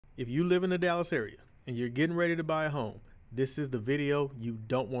If you live in the Dallas area and you're getting ready to buy a home, this is the video you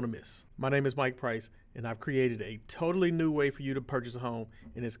don't want to miss. My name is Mike Price, and I've created a totally new way for you to purchase a home,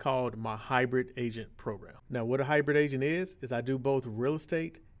 and it's called my Hybrid Agent Program. Now, what a hybrid agent is I do both real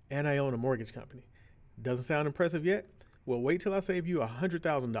estate and I own a mortgage company. Doesn't sound impressive yet? Well, wait till I save you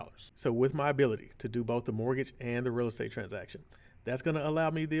 $100,000. So with my ability to do both the mortgage and the real estate transaction, that's going to allow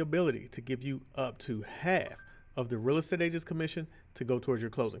me the ability to give you up to half of the real estate agent's commission to go towards your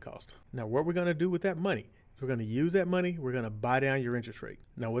closing cost. Now, what we're going to do with that money is we're going to use that money, we're going to buy down your interest rate.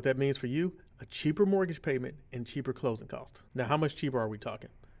 Now, what that means for you, a cheaper mortgage payment and cheaper closing cost. Now, how much cheaper are we talking?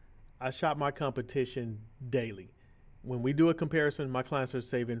 I shop my competition daily. When we do a comparison, my clients are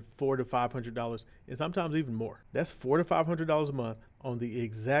saving $400 to $500 and sometimes even more. That's $400 to $500 a month on the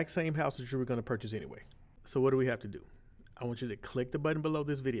exact same house that you were going to purchase anyway. So what do we have to do? I want you to click the button below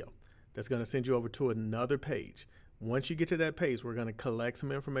this video. That's going to send you over to another page. Once you get to that page, we're going to collect some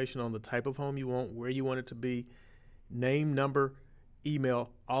information on the type of home you want, where you want it to be, name, number, email,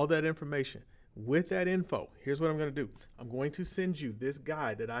 all that information. With that info, here's what I'm going to do. I'm going to send you this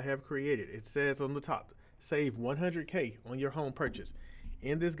guide that I have created. It says on the top, save $100K on your home purchase.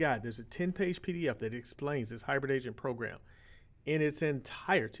 In this guide, there's a 10-page PDF that explains this hybrid agent program in its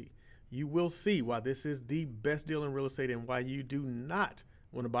entirety. You will see why this is the best deal in real estate and why you do not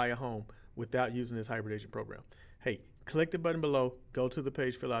want to buy a home without using this hybrid agent program. Hey, click the button below, go to the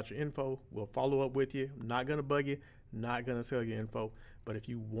page, fill out your info. We'll follow up with you. I'm not going to bug you, not going to sell your info. But if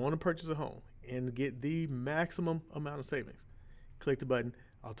you want to purchase a home and get the maximum amount of savings, click the button.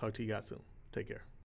 I'll talk to you guys soon. Take care.